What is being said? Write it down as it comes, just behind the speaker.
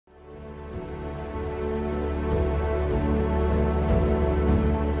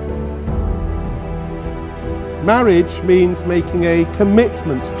Marriage means making a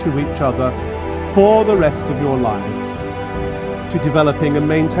commitment to each other for the rest of your lives, to developing and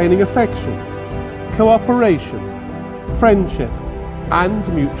maintaining affection, cooperation, friendship, and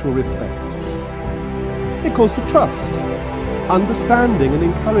mutual respect. It calls for trust, understanding and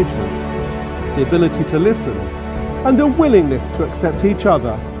encouragement, the ability to listen, and a willingness to accept each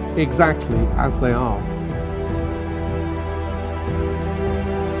other exactly as they are.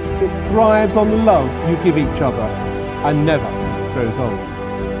 It thrives on the love you give each other and never grows old.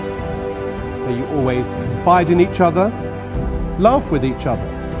 May you always confide in each other, laugh with each other,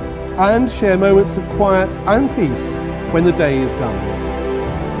 and share moments of quiet and peace when the day is done.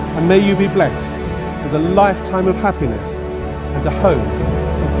 And may you be blessed with a lifetime of happiness and a home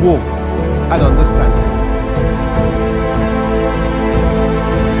of warmth and understanding.